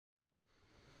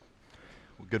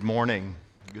Well, good morning.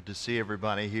 Good to see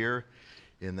everybody here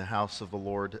in the house of the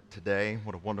Lord today.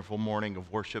 What a wonderful morning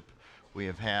of worship we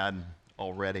have had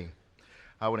already.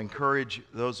 I would encourage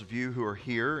those of you who are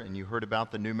here and you heard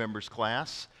about the new members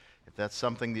class, if that's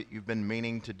something that you've been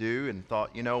meaning to do and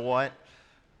thought, you know what,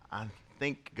 I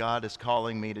think God is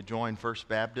calling me to join First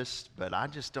Baptist, but I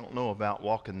just don't know about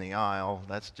walking the aisle.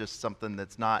 That's just something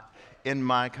that's not in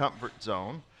my comfort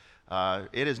zone.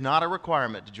 It is not a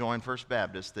requirement to join First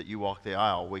Baptist that you walk the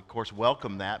aisle. We, of course,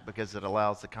 welcome that because it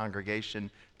allows the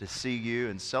congregation to see you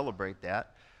and celebrate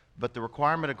that. But the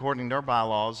requirement, according to our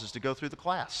bylaws, is to go through the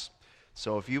class.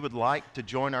 So if you would like to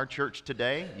join our church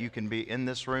today, you can be in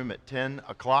this room at 10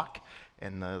 o'clock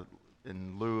in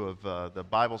lieu of the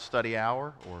Bible study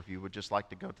hour, or if you would just like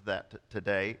to go to that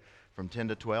today from 10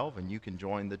 to 12, and you can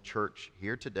join the church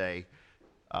here today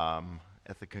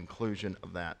at the conclusion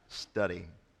of that study.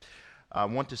 I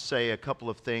want to say a couple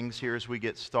of things here as we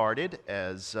get started.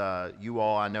 As you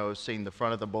all, I know, have seen the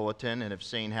front of the bulletin and have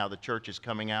seen how the church is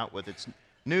coming out with its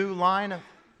new line of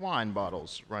wine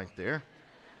bottles right there.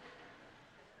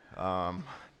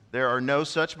 There are no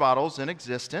such bottles in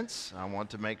existence. I want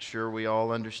to make sure we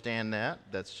all understand that.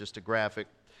 That's just a graphic.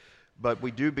 But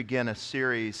we do begin a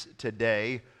series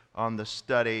today on the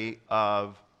study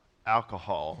of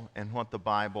alcohol and what the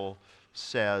Bible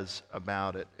says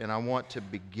about it. And I want to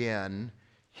begin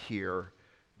here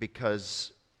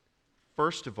because,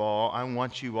 first of all, I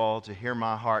want you all to hear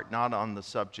my heart not on the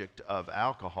subject of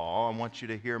alcohol. I want you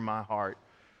to hear my heart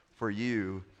for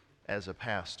you as a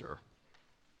pastor.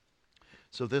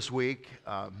 So this week,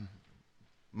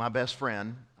 my best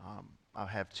friend, I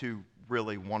have two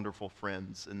really wonderful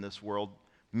friends in this world,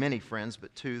 many friends,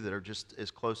 but two that are just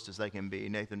as close as they can be,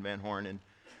 Nathan Van Horn and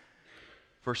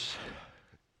First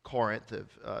Corinth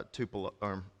of Tupelo,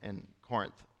 in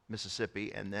Corinth,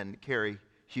 Mississippi, and then Kerry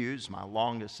Hughes, my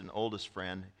longest and oldest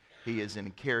friend. He is in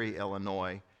Cary,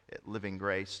 Illinois, at Living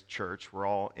Grace Church. We're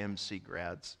all MC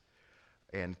grads.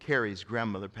 And Carrie's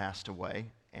grandmother passed away,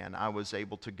 and I was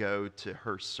able to go to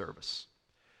her service.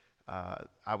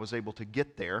 I was able to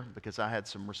get there because I had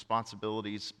some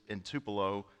responsibilities in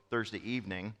Tupelo Thursday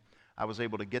evening. I was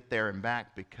able to get there and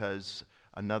back because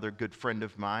another good friend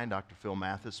of mine, Dr. Phil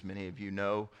Mathis, many of you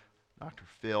know Dr.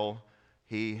 Phil,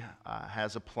 he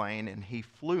has a plane and he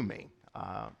flew me.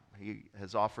 He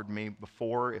has offered me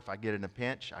before, if I get in a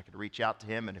pinch, I could reach out to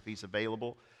him, and if he's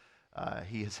available,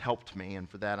 he has helped me, and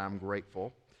for that I'm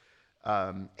grateful.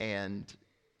 And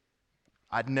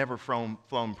I'd never flown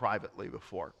privately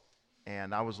before,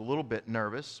 and I was a little bit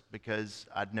nervous because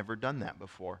I'd never done that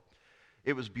before.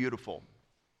 It was beautiful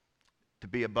to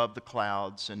be above the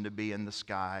clouds and to be in the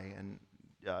sky, and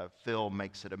Phil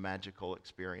makes it a magical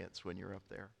experience when you're up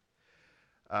there.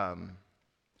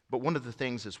 But one of the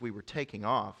things as we were taking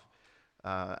off,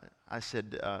 I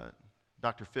said,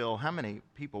 Dr. Phil, how many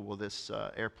people will this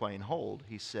airplane hold?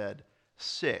 He said,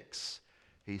 6.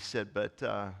 He said, but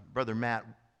Brother Matt,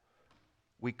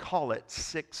 we call it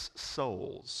 6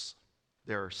 souls.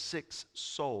 There are 6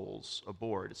 souls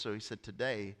aboard. So he said,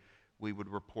 today we would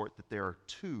report that there are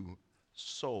 2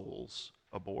 souls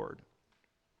aboard.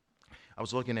 I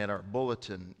was looking at our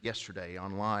bulletin yesterday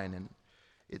online, and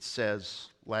it says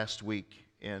last week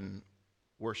in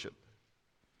worship,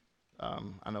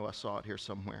 I know I saw it here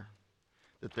somewhere,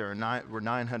 that there were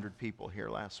 900 people here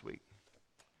last week.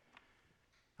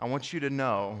 I want you to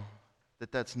know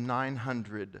that that's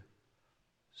 900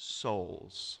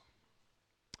 souls.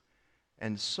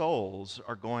 And souls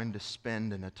are going to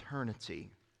spend an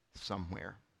eternity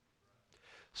somewhere.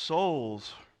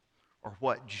 Souls are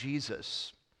what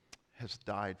Jesus has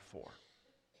died for.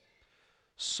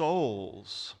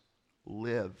 Souls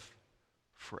live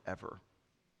forever.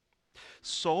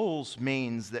 Souls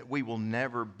means that we will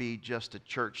never be just a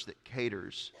church that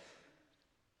caters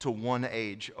to one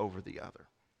age over the other.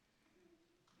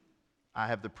 I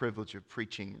have the privilege of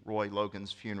preaching Roy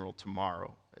Logan's funeral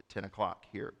tomorrow at 10 o'clock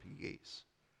here at Peace.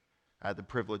 I had the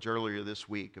privilege earlier this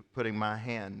week of putting my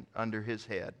hand under his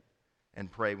head and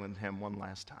pray with him one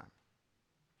last time.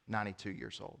 92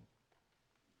 years old.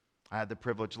 I had the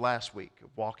privilege last week of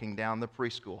walking down the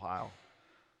preschool aisle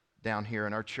down here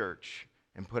in our church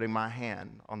and putting my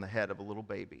hand on the head of a little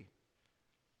baby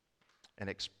and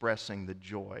expressing the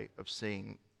joy of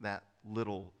seeing that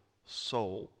little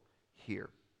soul here.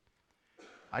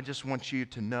 I just want you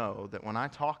to know that when I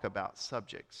talk about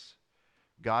subjects,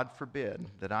 God forbid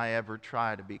that I ever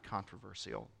try to be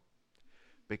controversial,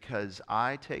 because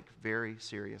I take very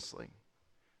seriously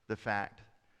the fact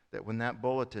that when that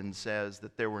bulletin says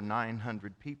that there were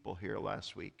 900 people here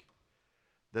last week,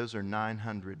 those are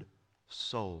 900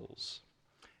 souls.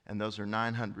 And those are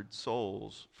 900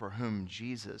 souls for whom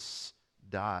Jesus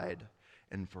died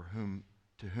and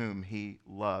to whom he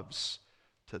loves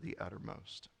to the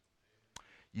uttermost.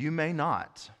 You may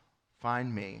not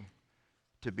find me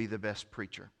to be the best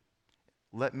preacher.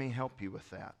 Let me help you with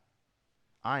that.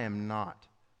 I am not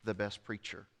the best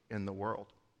preacher in the world.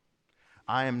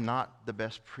 I am not the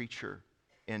best preacher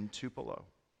in Tupelo.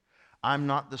 I'm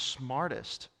not the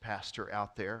smartest pastor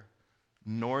out there,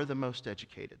 nor the most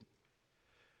educated.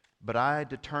 But I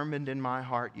determined in my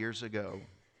heart years ago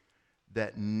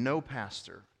that no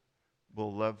pastor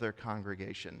will love their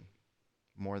congregation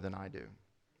more than I do.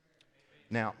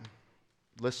 Now,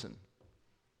 listen,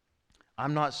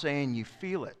 I'm not saying you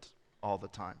feel it all the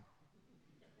time.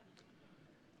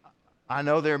 I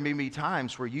know there may be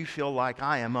times where you feel like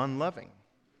I am unloving,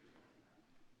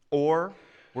 or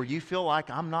where you feel like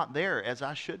I'm not there as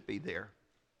I should be there.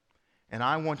 And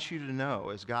I want you to know,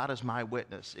 as God is my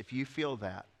witness, if you feel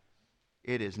that,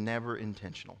 it is never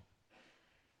intentional.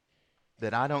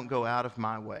 That I don't go out of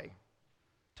my way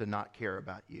to not care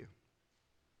about you.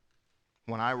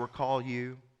 When I recall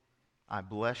you, I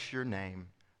bless your name.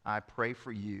 I pray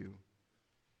for you.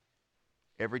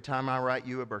 Every time I write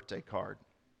you a birthday card,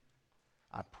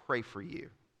 I pray for you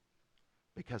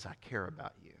because I care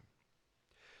about you.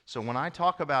 So when I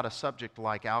talk about a subject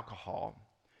like alcohol,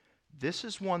 this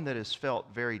is one that is felt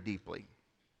very deeply.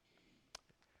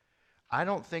 I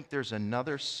don't think there's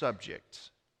another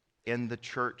subject in the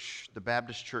church, the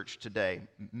Baptist church today,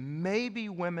 maybe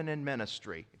women in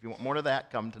ministry. If you want more of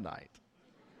that, come tonight.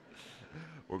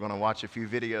 We're going to watch a few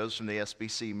videos from the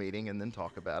SBC meeting and then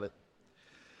talk about it.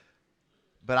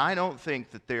 But I don't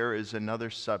think that there is another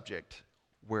subject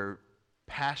where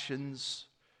passions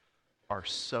are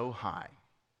so high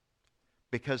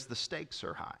because the stakes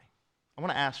are high. I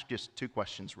want to ask just two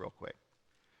questions real quick.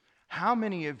 How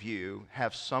many of you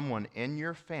have someone in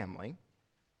your family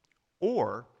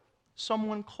or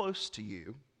someone close to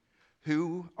you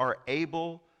who are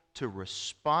able to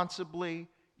responsibly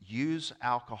use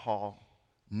alcohol,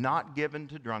 not given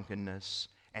to drunkenness,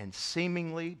 and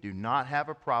seemingly do not have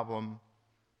a problem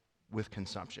with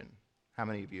consumption? How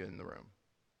many of you in the room?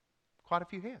 Quite a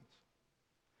few hands.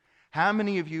 How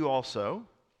many of you also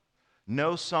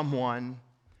know someone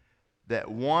that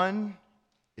one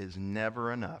is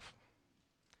never enough?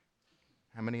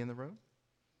 How many in the room?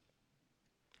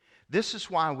 This is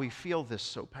why we feel this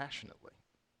so passionately.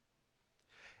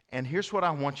 And here's what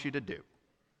I want you to do.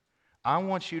 I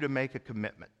want you to make a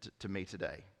commitment to me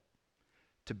today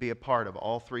to be a part of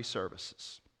all three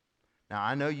services. Now,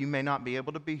 I know you may not be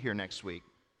able to be here next week,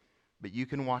 but you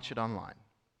can watch it online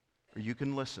or you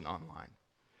can listen online.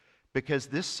 Because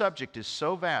this subject is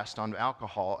so vast on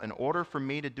alcohol, in order for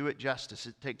me to do it justice,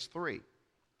 it takes three.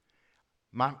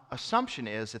 My assumption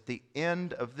is at the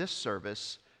end of this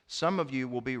service, some of you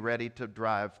will be ready to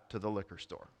drive to the liquor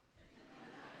store.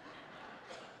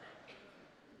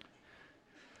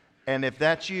 And if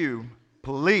that's you,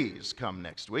 please come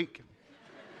next week,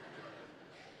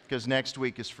 because next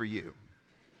week is for you.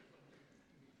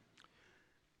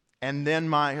 And then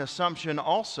my assumption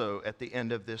also at the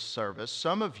end of this service,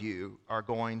 some of you are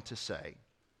going to say,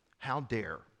 how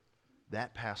dare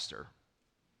that pastor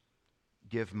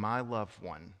give my loved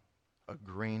one a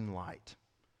green light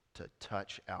to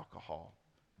touch alcohol?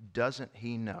 Doesn't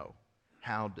he know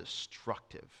how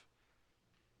destructive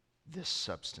this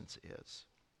substance is?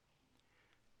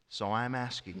 So I'm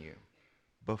asking you,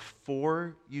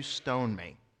 before you stone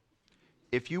me,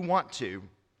 if you want to,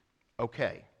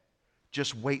 okay,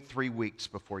 just wait 3 weeks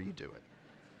before you do it.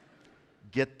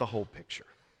 Get the whole picture.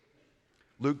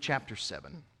 Luke chapter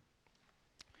 7,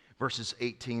 verses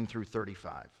 18 through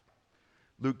 35.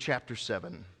 Luke chapter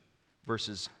 7,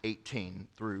 verses 18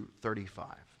 through 35.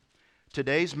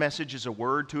 Today's message is a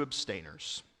word to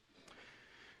abstainers.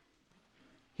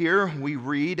 Here we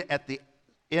read at the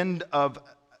end of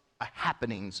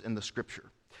happenings in the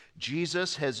scripture.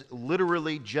 Jesus has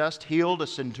literally just healed a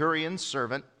centurion's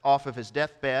servant off of his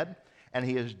deathbed, and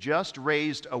he has just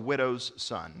raised a widow's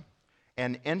son.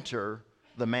 And enter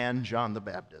the man John the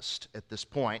Baptist at this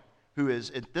point, who is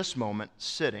at this moment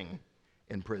sitting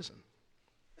in prison.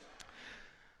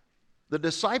 The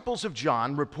disciples of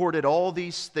John reported all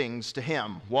these things to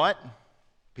him. What?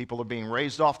 People are being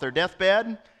raised off their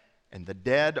deathbed, and the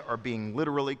dead are being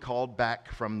literally called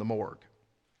back from the morgue.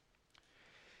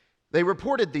 They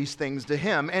reported these things to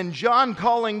him, and John,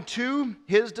 calling two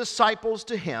his disciples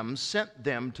to him, sent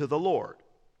them to the Lord,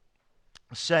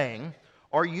 saying,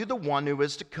 "Are you the one who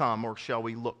is to come, or shall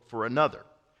we look for another?"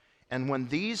 And when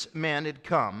these men had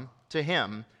come to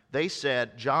him, they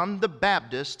said, "John the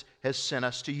Baptist has sent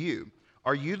us to you.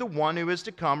 Are you the one who is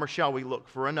to come, or shall we look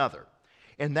for another?"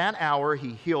 In that hour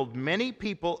he healed many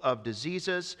people of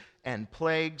diseases and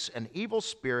plagues and evil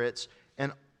spirits,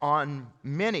 and on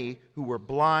many who were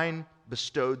blind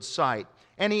bestowed sight.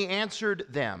 And he answered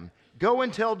them, "Go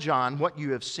and tell John what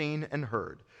you have seen and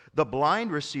heard. The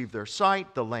blind receive their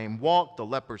sight, the lame walk, the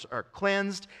lepers are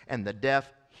cleansed, and the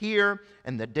deaf hear,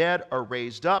 and the dead are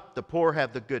raised up. The poor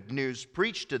have the good news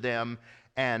preached to them,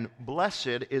 and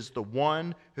blessed is the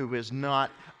one who is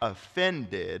not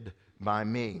offended by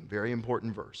me." Very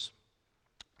important verse.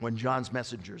 When John's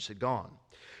messengers had gone,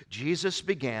 Jesus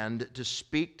began to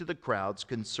speak to the crowds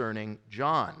concerning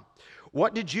John.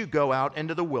 "What did you go out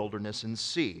into the wilderness and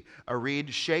see? A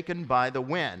reed shaken by the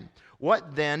wind.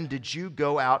 What then did you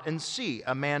go out and see?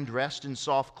 A man dressed in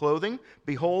soft clothing?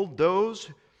 Behold, those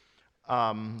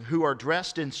who are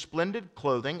dressed in splendid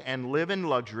clothing and live in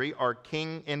luxury are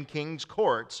in king's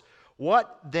courts.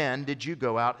 What then did you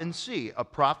go out and see? A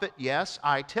prophet? Yes,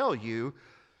 I tell you,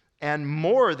 and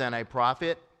more than a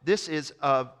prophet. This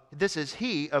is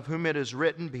he of whom it is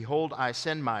written, 'Behold, I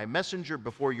send my messenger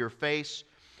before your face,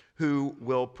 who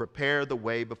will prepare the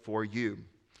way before you.'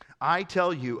 I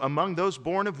tell you, among those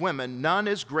born of women, none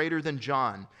is greater than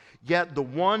John. Yet the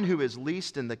one who is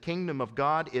least in the kingdom of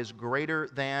God is greater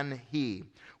than he."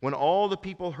 When all the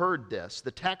people heard this, the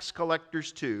tax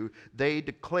collectors too, they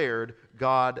declared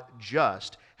God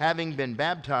just, having been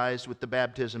baptized with the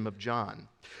baptism of John.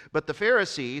 But the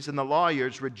Pharisees and the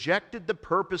lawyers rejected the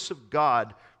purpose of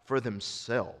God for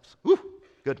themselves. Whew,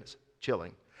 goodness,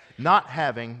 chilling. Not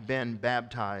having been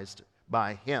baptized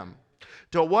by him.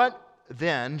 To what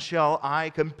then shall I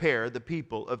compare the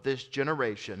people of this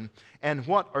generation, and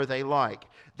what are they like?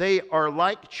 They are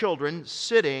like children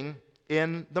sitting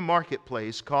in the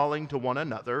marketplace, calling to one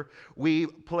another, "We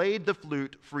played the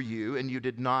flute for you, and you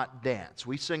did not dance.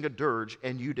 We sang a dirge,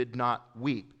 and you did not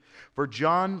weep. For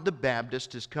John the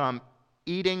Baptist has come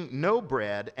eating no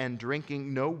bread and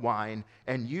drinking no wine,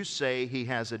 and you say he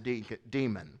has a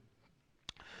demon.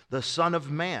 The Son of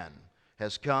Man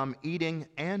has come eating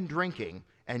and drinking,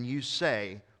 and you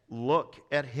say, 'Look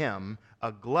at him,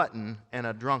 a glutton and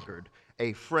a drunkard,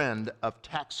 a friend of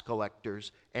tax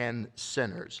collectors and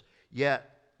sinners.'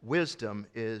 Yet wisdom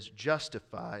is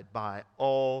justified by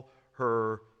all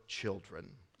her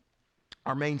children."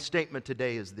 Our main statement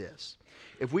today is this: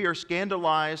 if we are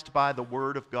scandalized by the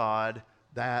Word of God,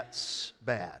 that's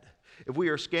bad. If we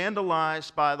are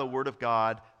scandalized by the Word of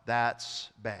God,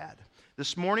 that's bad.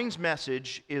 This morning's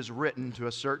message is written to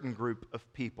a certain group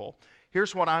of people.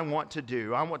 Here's what I want to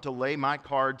do. I want to lay my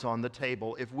cards on the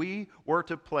table. If we were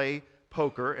to play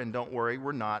poker, and don't worry,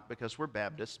 we're not because we're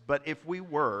Baptists, but if we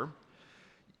were,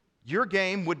 your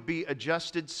game would be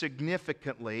adjusted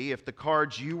significantly if the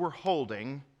cards you were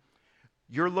holding,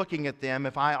 you're looking at them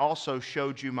if I also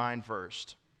showed you mine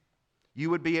first. You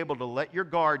would be able to let your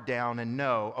guard down and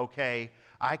know, okay,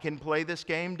 I can play this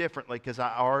game differently because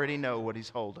I already know what he's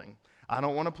holding. I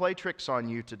don't want to play tricks on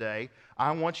you today.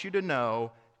 I want you to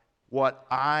know what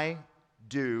I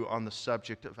do on the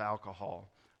subject of alcohol.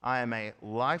 I am a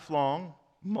lifelong,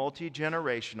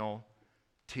 multi-generational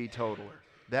teetotaler.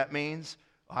 That means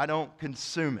I don't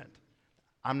consume it.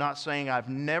 I'm not saying I've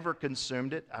never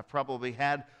consumed it. I've probably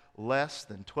had less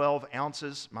than 12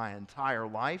 ounces my entire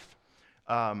life.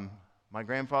 My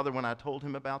grandfather, when I told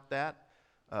him about that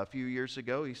a few years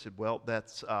ago, he said, "Well,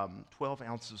 that's 12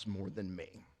 ounces more than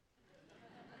me."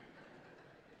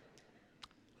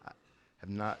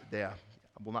 I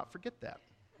will not forget that.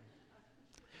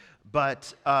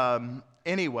 But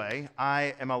anyway,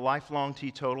 I am a lifelong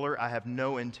teetotaler. I have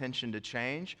no intention to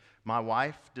change. My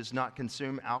wife does not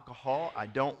consume alcohol. I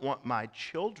don't want my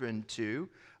children to.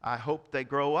 I hope they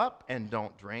grow up and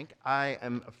don't drink. I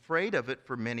am afraid of it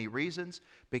for many reasons,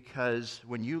 because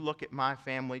when you look at my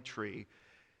family tree,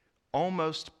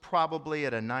 almost probably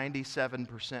at a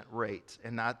 97% rate,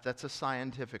 and that's a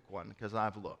scientific one because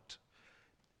I've looked,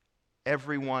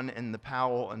 everyone in the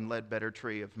Powell and Ledbetter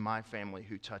tree of my family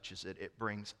who touches it, it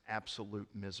brings absolute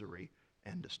misery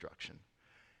and destruction.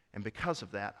 And because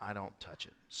of that, I don't touch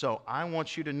it. So I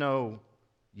want you to know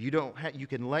you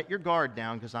can let your guard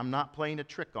down because I'm not playing a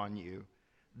trick on you.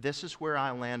 This is where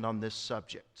I land on this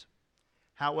subject.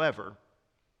 However,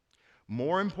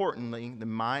 more important than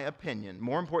my opinion,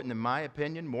 more important than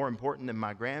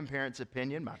my grandparents'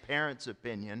 opinion, my parents'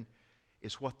 opinion,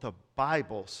 is what the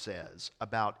Bible says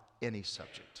about any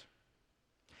subject.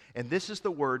 And this is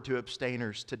the word to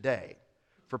abstainers today.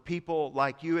 For people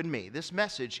like you and me, this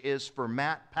message is for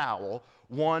Matt Powell,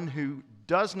 one who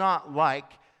does not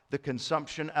like the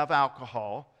consumption of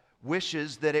alcohol,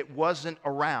 wishes that it wasn't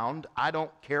around. I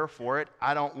don't care for it.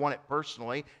 I don't want it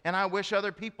personally. And I wish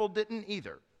other people didn't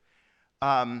either.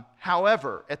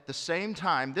 However, at the same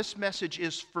time, this message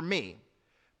is for me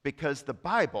because the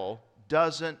Bible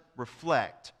doesn't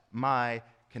reflect my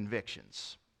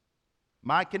convictions.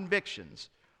 My convictions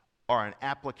are an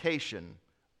application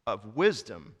of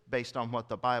wisdom based on what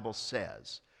the Bible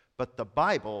says. But the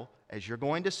Bible, as you're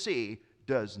going to see,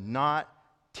 does not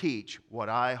teach what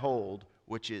I hold,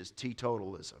 which is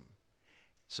teetotalism.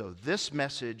 So this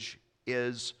message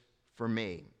is for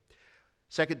me.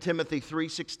 2 Timothy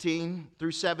 3:16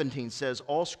 through 17 says,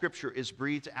 all Scripture is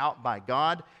breathed out by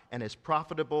God and is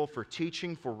profitable for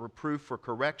teaching, for reproof, for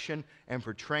correction, and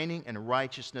for training in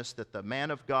righteousness, that the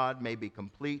man of God may be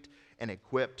complete and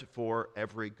equipped for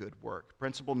every good work.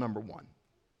 Principle number 1.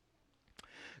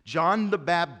 John the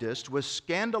Baptist was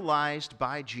scandalized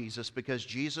by Jesus because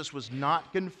Jesus was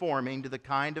not conforming to the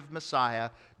kind of Messiah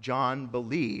John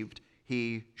believed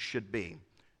he should be.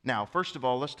 Now, first of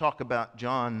all, let's talk about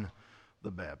John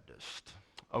the Baptist.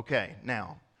 Okay,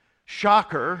 now,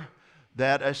 shocker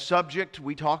that a subject,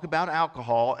 we talk about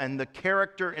alcohol, and the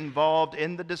character involved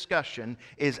in the discussion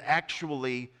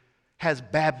has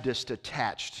Baptist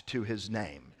attached to his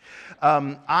name.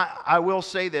 I will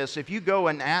say this, if you go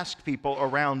and ask people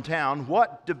around town,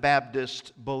 what do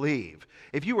Baptists believe?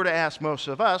 If you were to ask most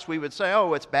of us, we would say,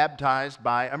 oh, it's baptized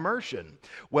by immersion.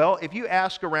 Well, if you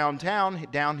ask around town,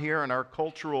 down here in our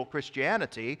cultural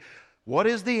Christianity, what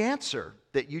is the answer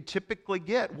that you typically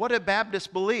get? What do Baptists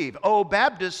believe? Oh,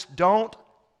 Baptists don't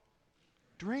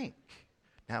drink.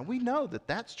 Now, we know that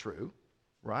that's true,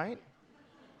 right?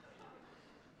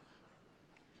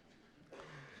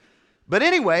 But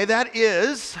anyway, that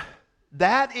is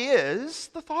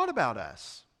the thought about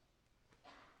us.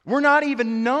 We're not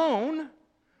even known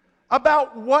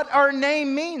about what our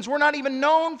name means. We're not even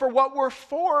known for what we're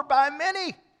for by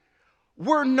many.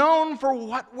 We're known for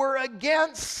what we're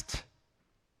against.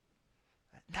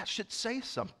 That should say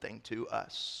something to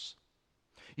us.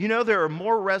 You know, there are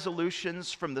more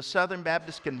resolutions from the Southern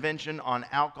Baptist Convention on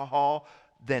alcohol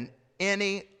than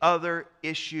any other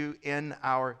issue in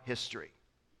our history.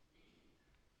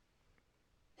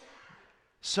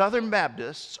 Southern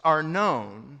Baptists are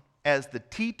known as the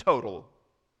teetotal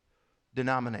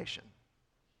denomination.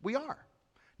 We are.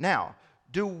 Now,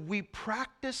 do we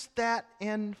practice that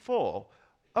in full?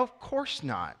 Of course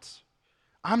not.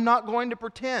 I'm not going to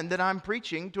pretend that I'm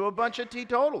preaching to a bunch of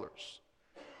teetotalers.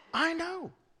 I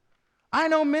know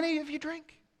many of you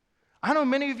drink. I know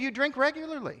many of you drink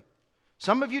regularly.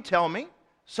 Some of you tell me,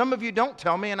 some of you don't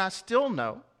tell me, and I still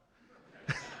know.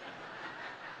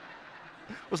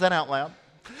 Was that out loud?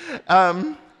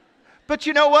 But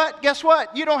you know what? Guess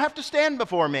what? You don't have to stand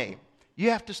before me.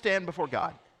 You have to stand before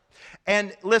God.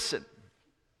 And listen,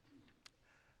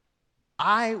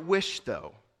 I wish,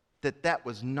 though, that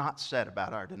was not said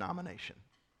about our denomination.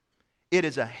 It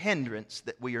is a hindrance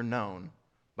that we are known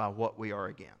by what we are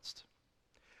against.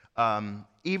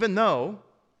 Even though,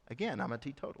 again, I'm a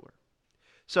teetotaler.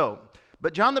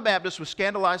 But John the Baptist was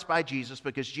scandalized by Jesus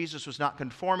because Jesus was not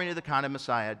conforming to the kind of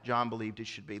Messiah John believed he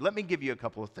should be. Let me give you a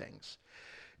couple of things.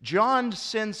 John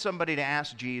sends somebody to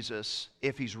ask Jesus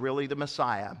if he's really the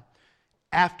Messiah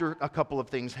after a couple of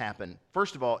things happen.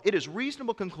 First of all, it is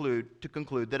reasonable to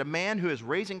conclude that a man who is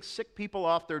raising sick people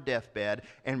off their deathbed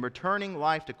and returning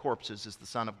life to corpses is the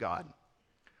Son of God.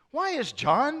 Why is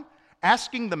John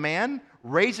asking the man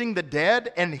raising the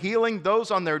dead and healing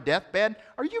those on their deathbed,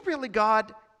 are you really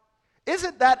God?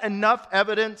 Isn't that enough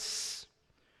evidence?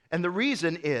 And the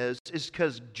reason is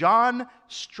because John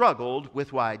struggled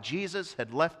with why Jesus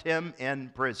had left him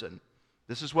in prison.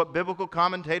 This is what biblical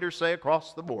commentators say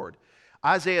across the board.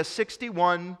 Isaiah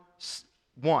 61:1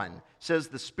 says,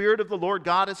 the Spirit of the Lord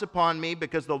God is upon me,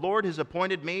 because the Lord has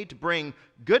appointed me to bring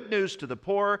good news to the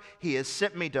poor. He has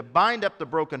sent me to bind up the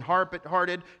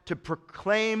brokenhearted, to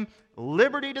proclaim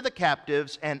liberty to the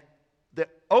captives, and the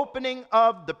opening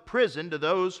of the prison to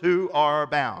those who are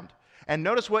bound. And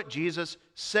notice what Jesus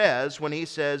says when he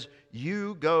says,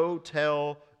 you go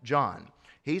tell John.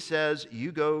 He says,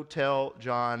 you go tell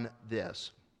John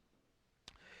this.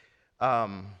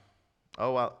 I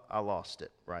lost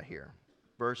it right here.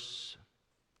 Verse.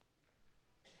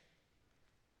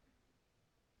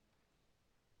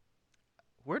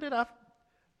 Where did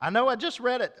I know I just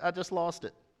read it. I just lost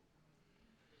it.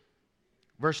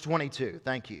 Verse 22.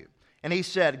 Thank you. And he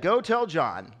said, go tell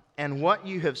John, and what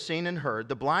you have seen and heard,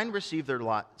 the blind receive their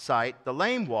sight, the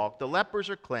lame walk, the lepers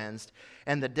are cleansed,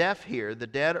 and the deaf hear, the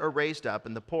dead are raised up,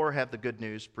 and the poor have the good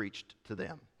news preached to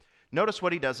them. Notice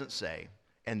what he doesn't say.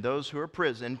 And those who are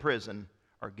in prison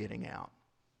are getting out.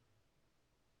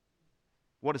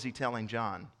 What is he telling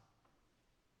John?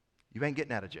 You ain't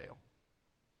getting out of jail.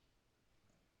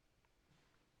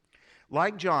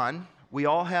 Like John, we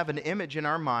all have an image in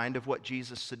our mind of what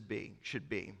Jesus should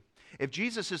be. If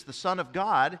Jesus is the Son of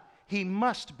God, he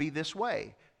must be this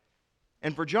way.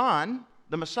 And for John,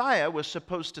 the Messiah was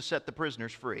supposed to set the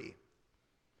prisoners free.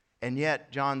 And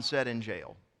yet, John sat in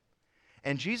jail.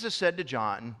 And Jesus said to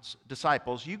John's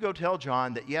disciples, you go tell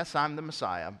John that, yes, I'm the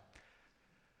Messiah,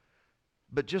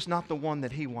 but just not the one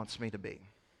that he wants me to be.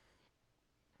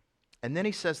 And then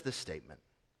he says this statement.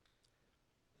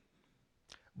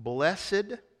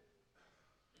 Blessed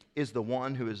is the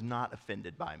one who is not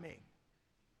offended by me.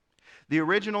 The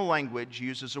original language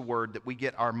uses a word that we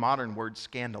get our modern word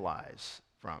scandalize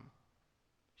from.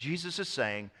 Jesus is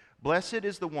saying, blessed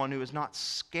is the one who is not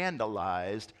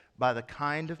scandalized by the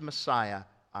kind of Messiah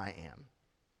I am.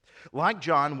 Like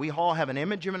John, we all have an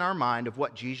image in our mind of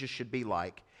what Jesus should be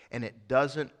like, and it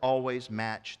doesn't always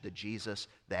match the Jesus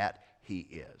that he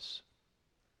is.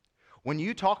 When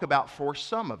you talk about, for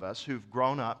some of us who've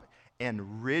grown up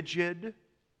in rigid,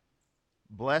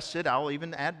 blessed, I'll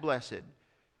even add blessed,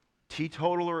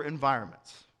 teetotaler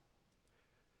environments,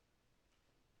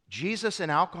 Jesus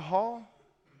and alcohol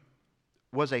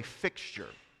was a fixture.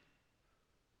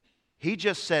 He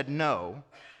just said no.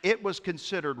 It was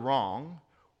considered wrong.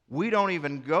 We don't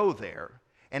even go there.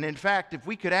 And in fact, if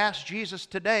we could ask Jesus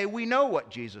today, we know what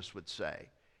Jesus would say.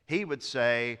 He would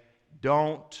say,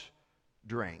 don't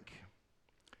drink.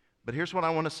 But here's what I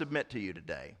want to submit to you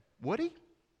today. Would he?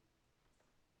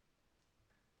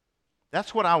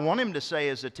 That's what I want him to say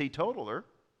as a teetotaler,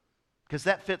 because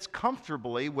that fits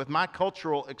comfortably with my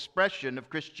cultural expression of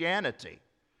Christianity.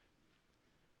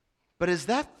 But is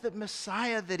that the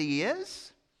Messiah that he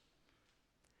is?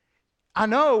 I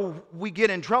know we get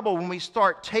in trouble when we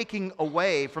start taking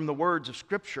away from the words of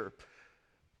Scripture.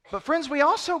 But friends, we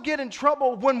also get in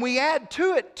trouble when we add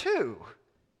to it too.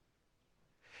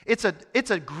 It's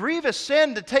a grievous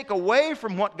sin to take away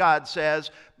from what God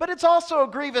says, but it's also a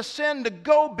grievous sin to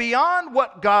go beyond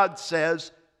what God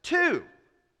says too.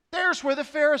 There's where the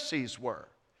Pharisees were.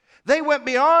 They went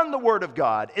beyond the Word of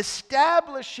God,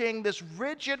 establishing this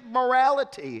rigid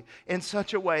morality in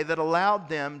such a way that allowed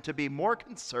them to be more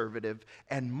conservative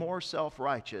and more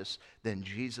self-righteous than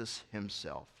Jesus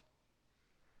himself,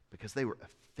 because they were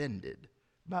offended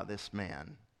by this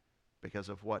man because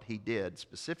of what he did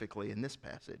specifically in this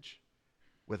passage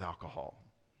with alcohol.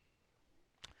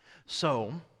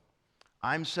 So,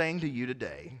 I'm saying to you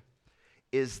today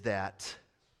is that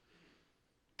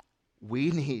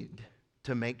we need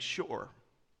to make sure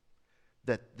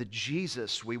that the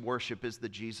Jesus we worship is the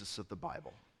Jesus of the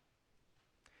Bible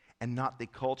and not the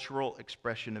cultural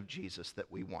expression of Jesus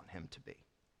that we want him to be.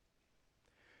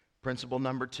 Principle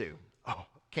number 2. Oh,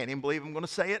 can't even believe I'm going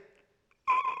to say it.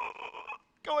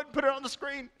 Go ahead and put it on the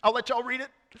screen. I'll let y'all read it.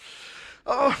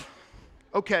 Oh,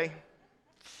 okay.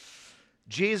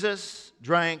 Jesus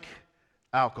drank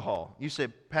alcohol. You say,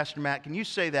 Pastor Matt, can you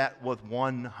say that with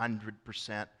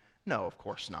 100%? No, of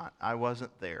course not. I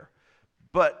wasn't there.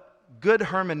 But good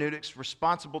hermeneutics,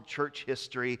 responsible church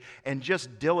history, and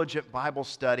just diligent Bible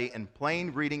study and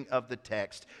plain reading of the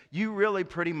text, you really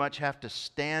pretty much have to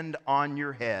stand on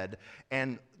your head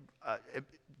and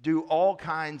do all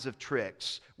kinds of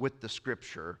tricks with the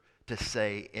Scripture to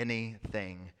say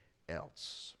anything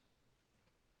else.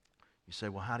 You say,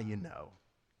 well, how do you know?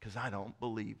 Because I don't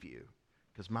believe you.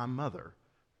 Because my mother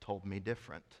told me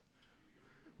different.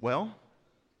 Well,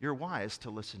 you're wise to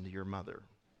listen to your mother.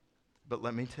 But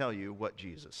let me tell you what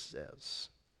Jesus says.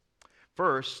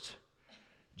 First,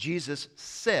 Jesus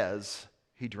says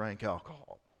he drank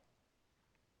alcohol.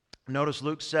 Notice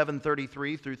Luke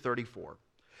 7:33 through 34.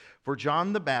 For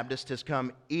John the Baptist has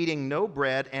come eating no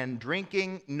bread and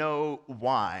drinking no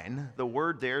wine. The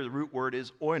word there, the root word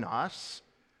is oinos,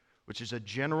 which is a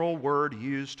general word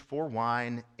used for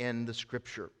wine in the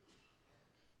Scripture.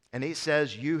 And he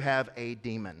says, you have a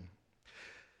demon.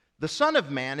 The Son of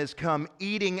Man is come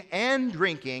eating and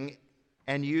drinking,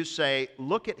 and you say,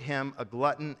 look at him, a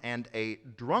glutton and a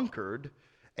drunkard,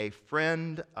 a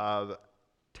friend of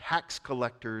tax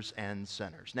collectors and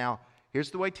sinners. Now, here's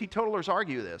the way teetotalers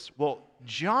argue this. Well,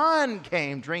 John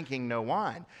came drinking no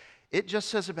wine. It just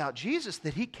says about Jesus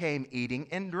that he came eating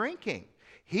and drinking.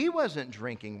 He wasn't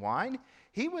drinking wine.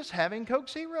 He was having Coke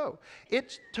Zero.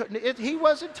 He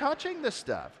wasn't touching the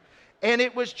stuff. And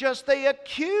it was just they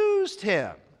accused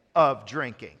him of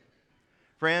drinking.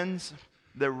 Friends,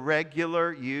 the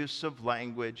regular use of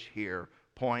language here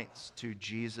points to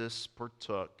Jesus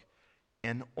partook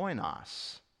in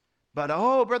oinos. But,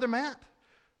 oh, Brother Matt,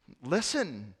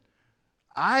 listen,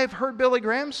 I've heard Billy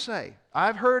Graham say,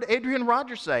 I've heard Adrian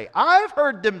Rogers say, I've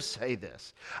heard them say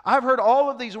this. I've heard all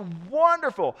of these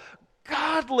wonderful,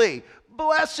 godly,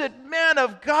 blessed men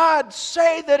of God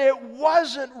say that it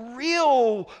wasn't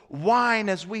real wine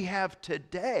as we have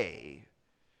today.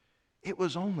 It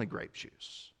was only grape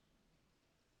juice.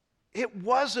 It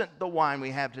wasn't the wine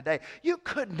we have today. You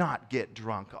could not get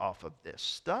drunk off of this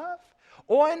stuff.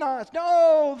 Oinos,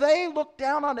 no, they looked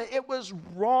down on it. It was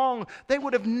wrong. They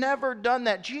would have never done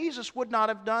that. Jesus would not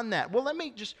have done that. Well, let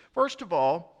me just, first of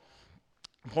all,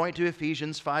 point to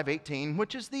Ephesians 5:18,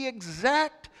 which is the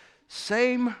exact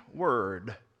same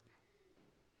word.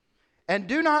 And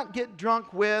do not get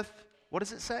drunk with, what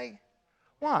does it say?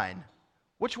 Wine.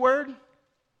 Which word?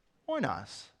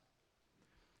 Oinos.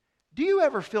 Do you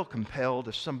ever feel compelled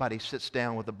if somebody sits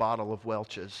down with a bottle of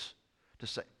Welch's to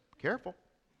say, careful?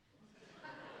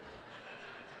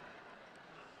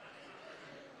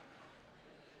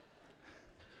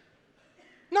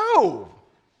 No,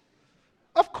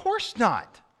 of course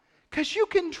not, because you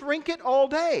can drink it all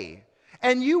day,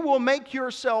 and you will make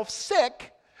yourself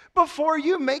sick before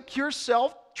you make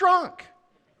yourself drunk.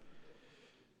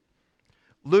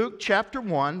 Luke chapter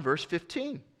 1, verse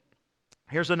 15.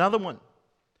 Here's another one.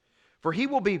 For he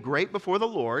will be great before the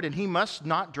Lord, and he must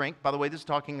not drink, by the way, this is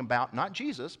talking about not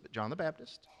Jesus, but John the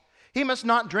Baptist. He must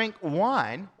not drink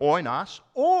wine, oinos,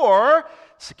 or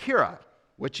sakira,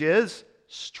 which is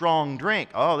strong drink.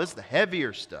 Oh, this is the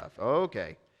heavier stuff.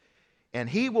 Okay. And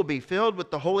he will be filled with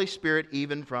the Holy Spirit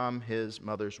even from his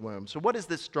mother's womb. So what is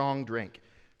this strong drink?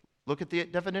 Look at the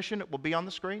definition. It will be on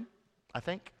the screen, I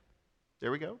think. There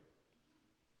we go.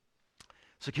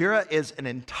 Sakira is an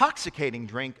intoxicating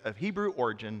drink of Hebrew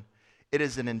origin. It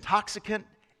is an intoxicant,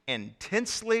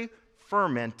 intensely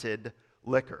fermented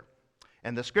liquor.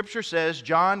 And the scripture says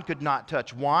John could not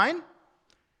touch wine,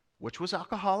 which was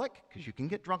alcoholic, because you can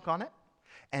get drunk on it.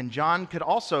 And John could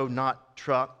also not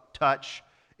touch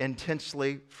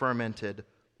intensely fermented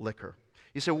liquor.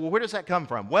 You say, well, where does that come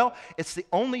from? Well, it's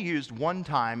only used one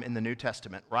time in the New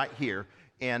Testament, right here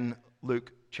in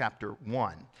Luke chapter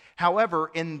 1. However,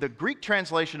 in the Greek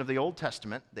translation of the Old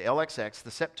Testament, the LXX,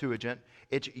 the Septuagint,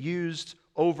 it's used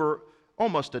over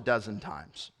almost a dozen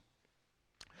times.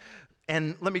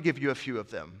 And let me give you a few of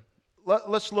them.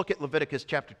 Let's look at Leviticus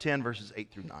chapter 10, verses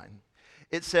 8 through 9.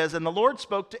 It says, and the Lord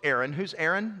spoke to Aaron, who's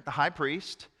Aaron, the high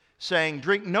priest, saying,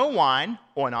 drink no wine,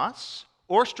 oinos,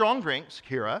 or strong drink,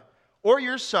 sakira, or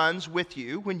your sons with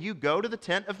you when you go to the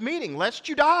tent of meeting, lest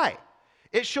you die.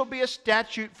 It shall be a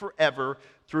statute forever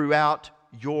throughout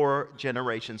your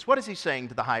generations. What is he saying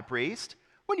to the high priest?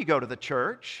 When you go to the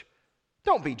church,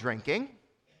 don't be drinking.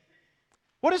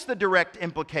 What is the direct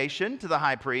implication to the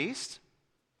high priest?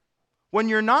 When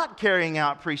you're not carrying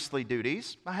out priestly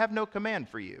duties, I have no command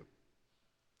for you.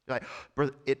 You're like,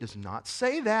 brother, it does not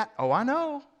say that. Oh, I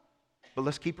know. But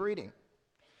let's keep reading.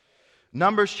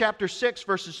 Numbers chapter 6,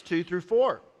 verses 2 through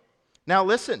 4. Now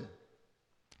listen.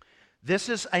 This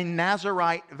is a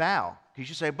Nazirite vow. Because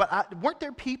you say, but weren't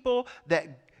there people that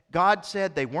God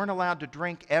said they weren't allowed to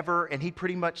drink ever, and he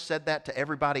pretty much said that to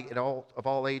everybody of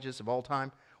all ages, of all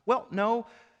time? Well, no.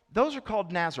 Those are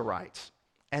called Nazirites.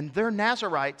 And their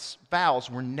Nazirites' vows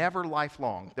were never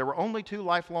lifelong. There were only 2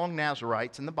 lifelong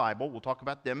Nazirites in the Bible. We'll talk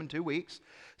about them in 2 weeks.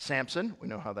 Samson, we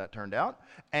know how that turned out,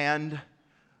 and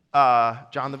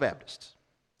John the Baptist.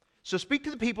 So speak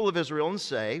to the people of Israel and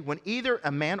say, when either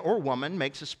a man or woman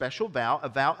makes a special vow, a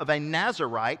vow of a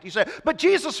Nazirite, you say, but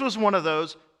Jesus was one of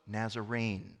those.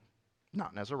 Nazarene,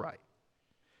 not Nazirite.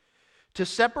 To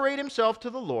separate himself to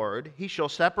the Lord, he shall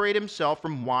separate himself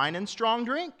from wine and strong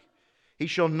drink. He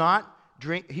shall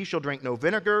drink no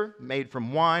vinegar made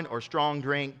from wine or strong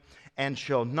drink, and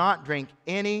shall not drink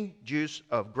any juice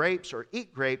of grapes or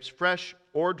eat grapes, fresh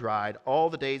or dried, all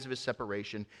the days of his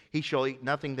separation. He shall eat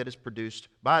nothing that is produced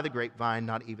by the grapevine,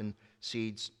 not even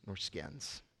seeds nor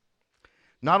skins.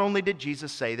 Not only did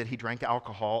Jesus say that he drank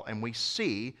alcohol, and we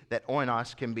see that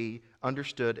oinos can be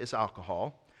understood as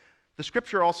alcohol, the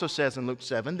scripture also says in Luke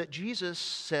 7 that Jesus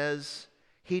says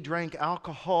he drank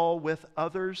alcohol with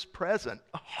others present.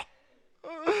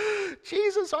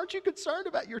 Jesus, aren't you concerned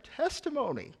about your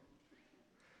testimony?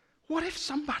 What if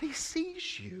somebody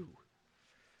sees you?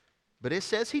 But it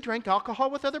says he drank alcohol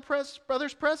with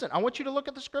others present. I want you to look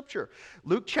at the scripture.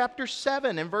 Luke chapter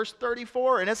 7 and verse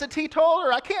 34. And as a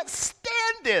teetotaler, I can't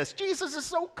stand this. Jesus is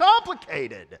so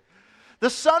complicated. The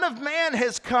Son of Man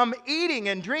has come eating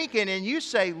and drinking, and you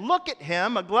say, look at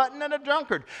him, a glutton and a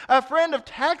drunkard, a friend of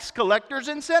tax collectors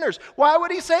and sinners. Why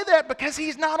would he say that? Because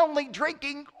he's not only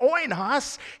drinking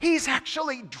oinos, he's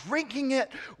actually drinking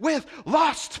it with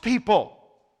lost people,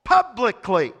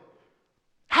 publicly.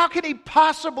 How can he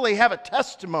possibly have a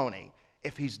testimony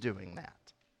if he's doing that?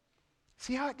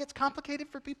 See how it gets complicated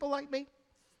for people like me?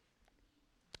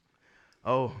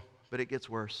 Oh, but it gets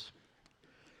worse.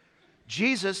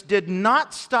 Jesus did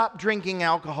not stop drinking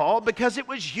alcohol because it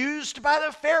was used by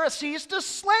the Pharisees to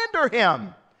slander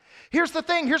him. Here's the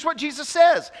thing. Here's what Jesus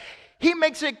says. He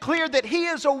makes it clear that he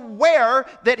is aware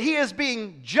that he is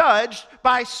being judged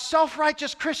by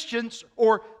self-righteous Christians,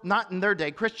 or not in their day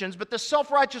Christians, but the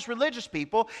self-righteous religious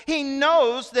people. He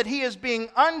knows that he is being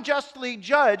unjustly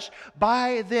judged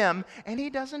by them, and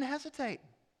he doesn't hesitate.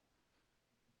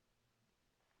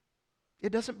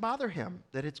 It doesn't bother him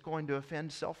that it's going to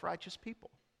offend self-righteous people.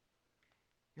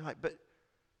 You're like, but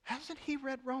hasn't he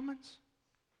read Romans?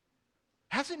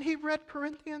 Hasn't he read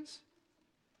Corinthians?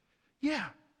 Yeah,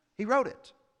 he wrote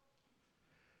it.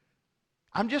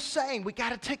 I'm just saying, we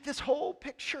got to take this whole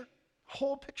picture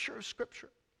of Scripture.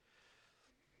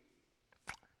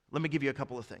 Let me give you a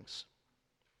couple of things.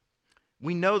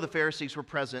 We know the Pharisees were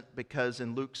present because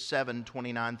in Luke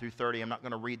 7:29 through 30, I'm not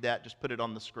going to read that, just put it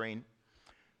on the screen.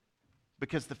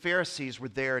 Because the Pharisees were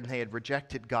there and they had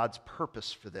rejected God's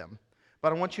purpose for them.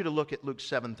 But I want you to look at Luke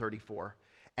 7:34,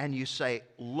 and you say,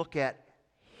 look at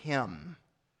him.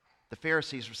 The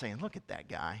Pharisees were saying, look at that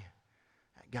guy.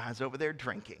 That guy's over there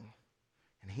drinking.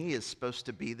 And he is supposed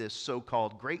to be this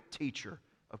so-called great teacher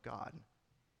of God.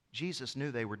 Jesus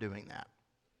knew they were doing that.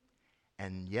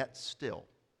 And yet still,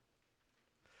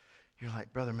 you're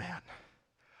like, Brother Matt,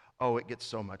 oh, it gets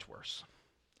so much worse.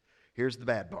 Here's the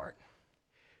bad part.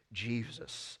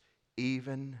 Jesus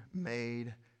even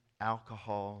made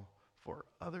alcohol for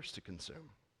others to consume.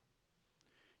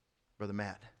 Brother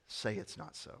Matt, say it's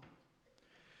not so.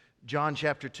 John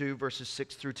chapter 2, verses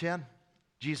 6 through 10.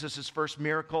 Jesus' first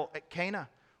miracle at Cana,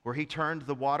 where he turned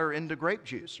the water into grape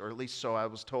juice, or at least so I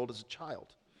was told as a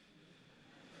child.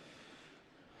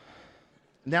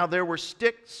 Now there were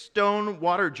stone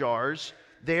water jars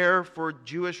there for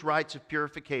Jewish rites of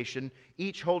purification,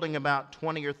 each holding about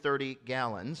 20 or 30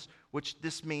 gallons, which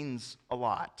this means a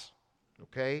lot,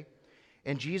 okay?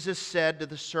 And Jesus said to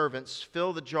the servants,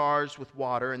 fill the jars with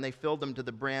water, and they filled them to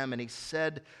the brim, and he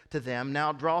said to them,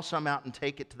 now draw some out and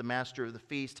take it to the master of the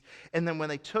feast. And then when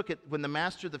they took it, when the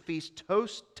master of the feast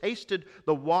tasted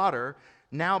the water,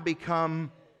 now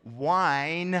become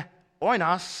wine,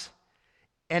 oinos,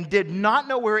 and did not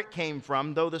know where it came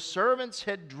from, though the servants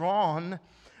had drawn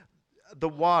the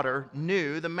water,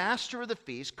 knew, the master of the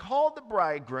feast called the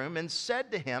bridegroom and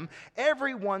said to him,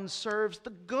 everyone serves the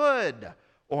good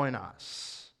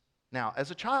oinos. Now,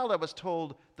 as a child, I was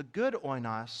told the good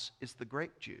oinos is the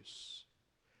grape juice.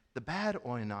 The bad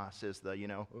oinos is the,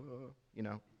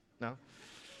 no.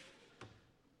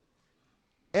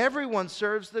 Everyone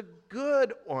serves the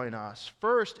good oinos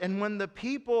first, and when the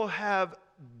people have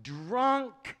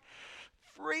drunk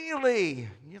freely.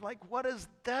 You're like, what does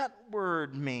that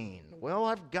word mean? Well,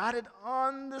 I've got it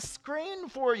on the screen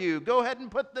for you. Go ahead and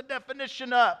put the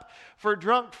definition up for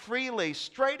drunk freely,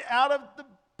 straight out of the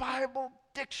Bible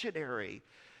dictionary.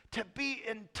 To be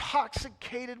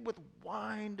intoxicated with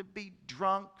wine, to be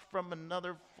drunk from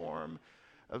another form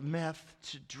of meth,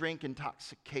 to drink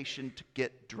intoxication, to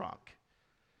get drunk.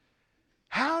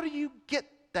 How do you get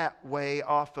that way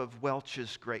off of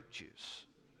Welch's grape juice?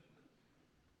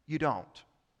 You don't.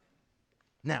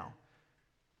 Now,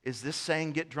 is this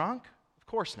saying get drunk? Of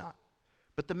course not.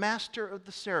 But the master of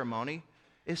the ceremony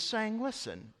is saying,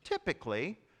 listen,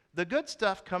 typically the good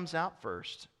stuff comes out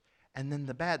first, and then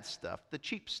the bad stuff, the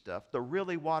cheap stuff, the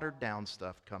really watered down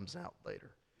stuff comes out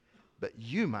later. But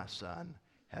you, my son,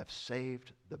 have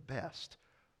saved the best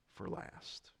for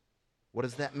last. What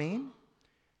does that mean?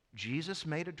 Jesus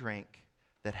made a drink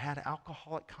that had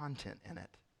alcoholic content in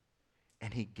it,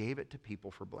 and he gave it to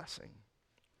people for blessing.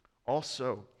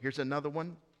 Also, here's another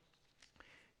one.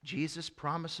 Jesus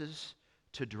promises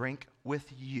to drink with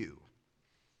you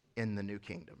in the new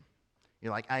kingdom.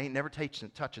 You're like, I ain't never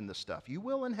touching this stuff. You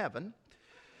will in heaven.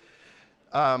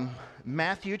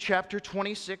 Matthew chapter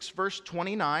 26, verse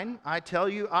 29. I tell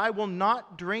you, I will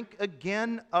not drink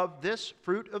again of this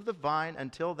fruit of the vine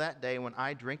until that day when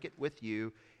I drink it with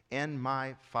you in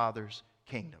my Father's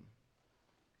kingdom.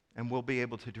 And we'll be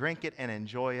able to drink it and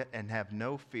enjoy it and have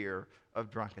no fear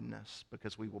of drunkenness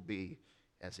because we will be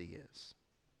as he is.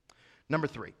 Number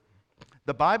 3,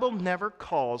 the Bible never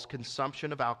calls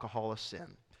consumption of alcohol a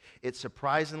sin. It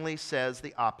surprisingly says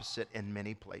the opposite in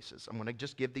many places. I'm going to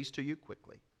just give these to you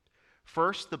quickly.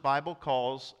 First, the Bible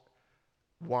calls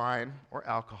wine or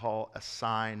alcohol a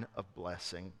sign of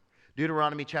blessing.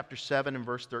 Deuteronomy chapter 7 and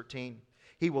verse 13.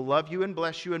 He will love you and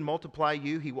bless you and multiply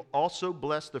you. He will also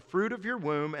bless the fruit of your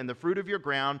womb and the fruit of your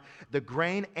ground, the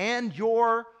grain and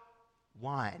your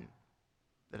wine.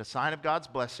 That a sign of God's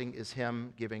blessing is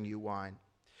him giving you wine.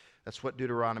 That's what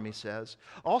Deuteronomy says.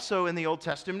 Also, in the Old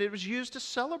Testament, it was used to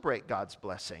celebrate God's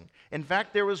blessing. In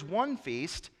fact, there was one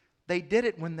feast, they did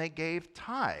it when they gave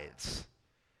tithes.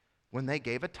 When they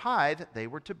gave a tithe, they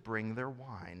were to bring their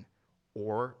wine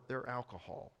or their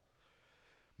alcohol.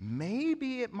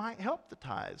 Maybe it might help the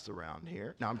tithes around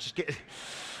here. No, I'm just kidding.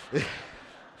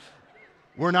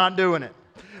 We're not doing it.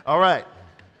 All right.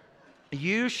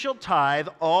 You shall tithe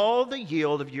all the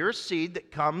yield of your seed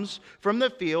that comes from the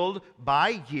field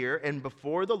by year and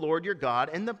before the Lord your God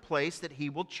in the place that he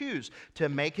will choose to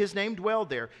make his name dwell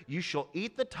there. You shall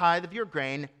eat the tithe of your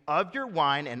grain, of your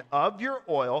wine, and of your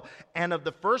oil, and of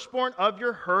the firstborn of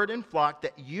your herd and flock,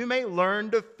 that you may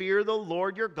learn to fear the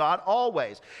Lord your God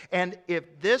always. And if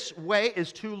this way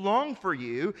is too long for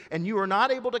you, and you are not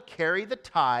able to carry the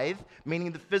tithe,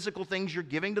 meaning the physical things you're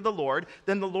giving to the Lord,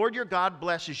 then the Lord your God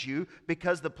blesses you,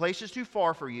 because the place is too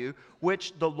far for you,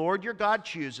 which the Lord your God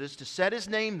chooses to set his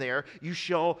name there. You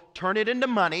shall turn it into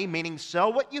money, meaning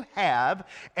sell what you have,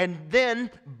 and then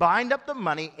bind up the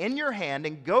money in your hand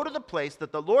and go to the place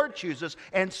that the Lord chooses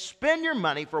and spend your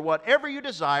money for whatever you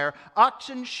desire,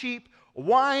 oxen, sheep,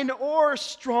 wine, or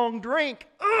strong drink.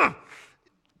 Ugh!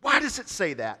 Why does it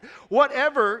say that?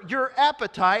 Whatever your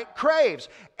appetite craves,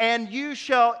 and you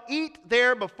shall eat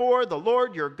there before the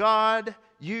Lord your God,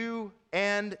 you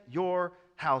and your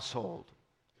household.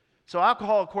 So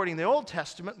alcohol, according to the Old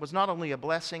Testament, was not only a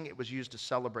blessing, it was used to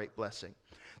celebrate blessing.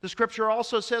 The scripture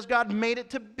also says God made it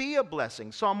to be a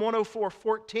blessing. Psalm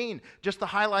 104:14, just the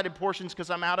highlighted portions because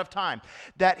I'm out of time.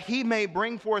 That he may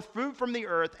bring forth food from the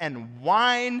earth and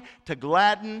wine to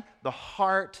gladden the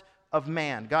heart of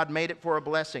man. God made it for a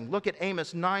blessing. Look at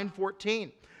Amos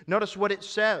 9:14. Notice what it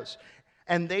says.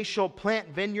 And they shall plant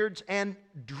vineyards and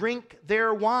drink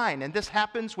their wine. And this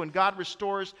happens when God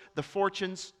restores the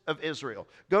fortunes of Israel.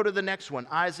 Go to the next one,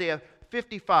 Isaiah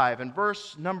 55 and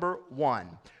verse number 1,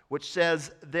 which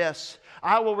says this: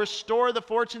 I will restore the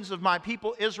fortunes of my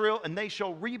people Israel, and they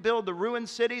shall rebuild the ruined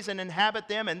cities and inhabit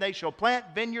them, and they shall plant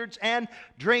vineyards and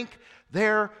drink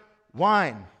their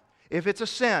wine. If it's a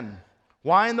sin,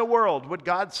 why in the world would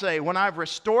God say, when I've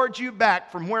restored you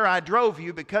back from where I drove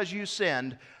you because you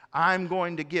sinned, I'm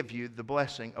going to give you the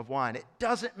blessing of wine? It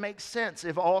doesn't make sense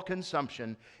if all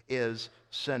consumption is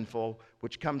sinful,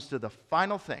 which comes to the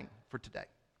final thing for today.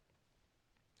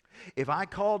 If I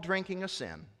call drinking a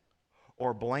sin,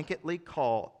 or blanketly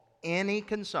call any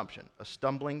consumption a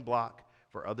stumbling block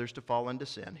for others to fall into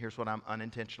sin, here's what I'm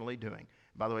unintentionally doing.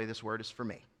 By the way, this word is for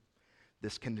me,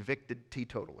 this convicted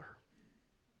teetotaler.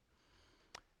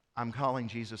 I'm calling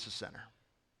Jesus a sinner.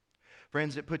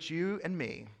 Friends, it puts you and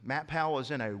me, Matt Powell,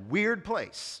 is in a weird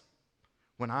place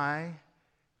when I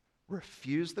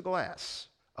refuse the glass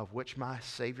of which my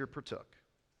Savior partook.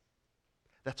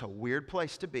 That's a weird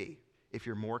place to be if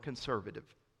you're more conservative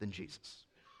than Jesus.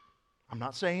 I'm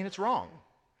not saying it's wrong.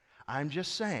 I'm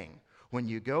just saying when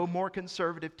you go more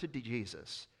conservative to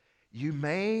Jesus, you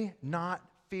may not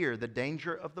fear the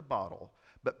danger of the bottle,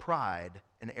 but pride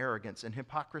and arrogance and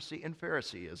hypocrisy and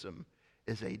Phariseeism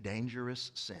is a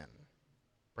dangerous sin.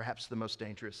 Perhaps the most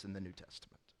dangerous in the New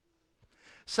Testament.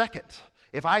 Second,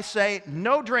 if I say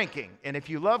no drinking, and if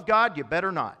you love God, you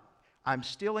better not, I'm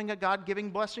stealing a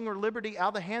God-giving blessing or liberty out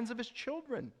of the hands of his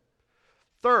children.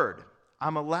 Third,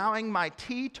 I'm allowing my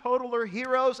teetotaler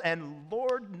heroes, and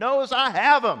Lord knows I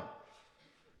have them,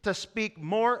 to speak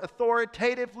more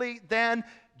authoritatively than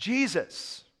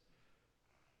Jesus.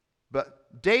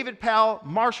 But David Powell,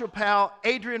 Marshall Powell,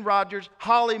 Adrian Rogers,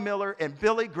 Holly Miller, and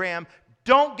Billy Graham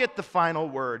don't get the final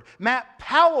word. Matt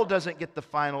Powell doesn't get the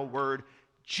final word.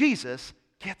 Jesus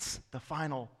gets the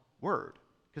final word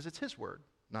because it's his word,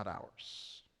 not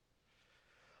ours.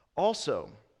 Also,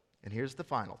 and here's the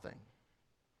final thing.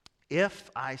 If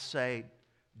I say,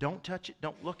 don't touch it,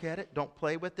 don't look at it, don't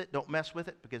play with it, don't mess with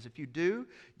it, because if you do,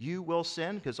 you will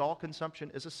sin, because all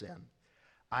consumption is a sin,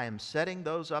 I am setting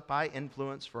those up I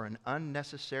influence for an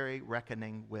unnecessary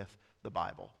reckoning with the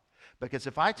Bible. Because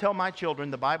if I tell my children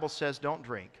the Bible says don't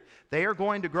drink, they are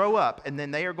going to grow up and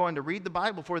then they are going to read the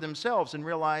Bible for themselves and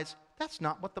realize that's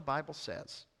not what the Bible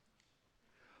says.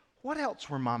 What else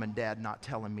were mom and dad not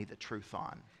telling me the truth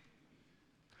on?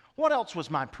 What else was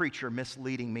my preacher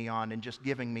misleading me on and just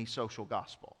giving me social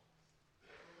gospel?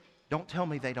 Don't tell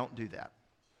me they don't do that,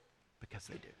 because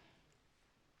they do.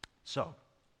 So,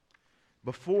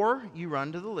 before you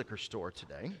run to the liquor store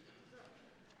today,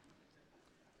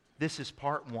 this is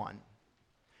part one.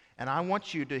 And I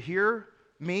want you to hear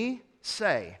me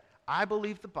say, I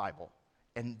believe the Bible,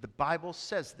 and the Bible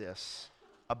says this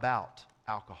about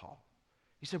alcohol.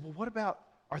 You said, well, what about,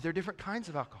 are there different kinds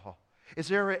of alcohol? Is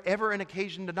there ever an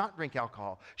occasion to not drink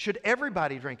alcohol? Should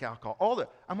everybody drink alcohol?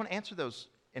 I'm going to answer those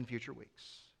in future weeks.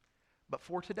 But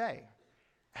for today,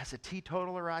 as a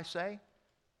teetotaler, I say,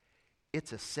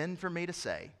 it's a sin for me to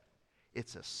say,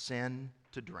 it's a sin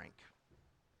to drink.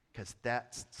 Because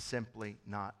that's simply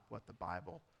not what the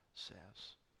Bible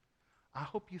says. I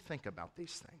hope you think about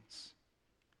these things.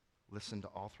 Listen to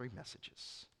all three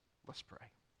messages. Let's pray.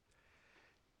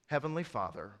 Heavenly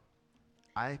Father,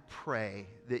 I pray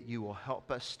that you will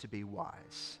help us to be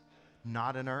wise,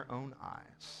 not in our own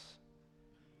eyes,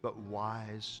 but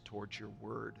wise towards your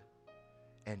word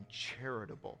and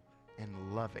charitable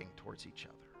and loving towards each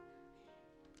other.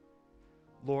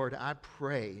 Lord, I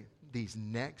pray these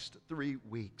next 3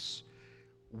 weeks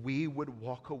we would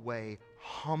walk away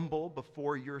humble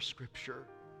before your scripture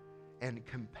and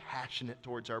compassionate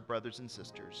towards our brothers and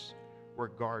sisters,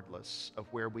 regardless of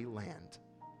where we land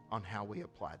on how we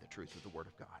apply the truth of the Word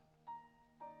of God.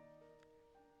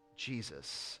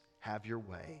 Jesus, have your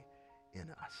way in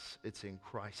us. It's in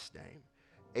Christ's name.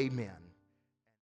 Amen.